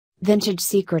Vintage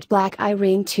Secret Black Eye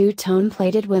Ring 2-tone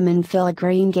plated women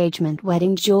filigree engagement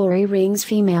wedding jewelry rings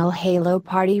female halo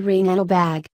party ring Anel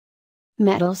bag.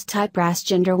 Metals type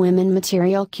BrassGender women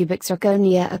material cubic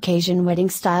ZirconiaOccasion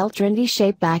WeddingStyle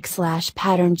TrendyShape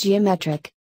 /pattern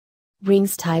geometric.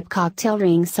 Rings type cocktail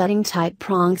ring setting type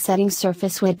prong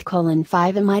SettingSurface width: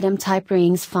 5 item type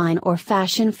RingsFine or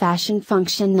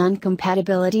FashionFunction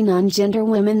NoneCompatibility NoneGender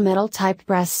WomenMetal type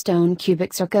BrassStone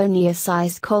cubic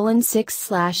ZirconiaSize: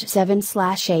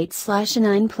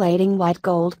 6/7/8/9 plating white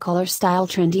gold ColorStyle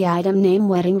TrendyItem name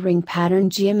wedding ring pattern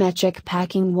geometric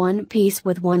packing one piece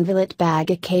with one velet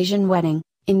bagOccasion wedding,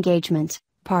 engagement,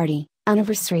 party,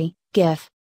 anniversary, GIF.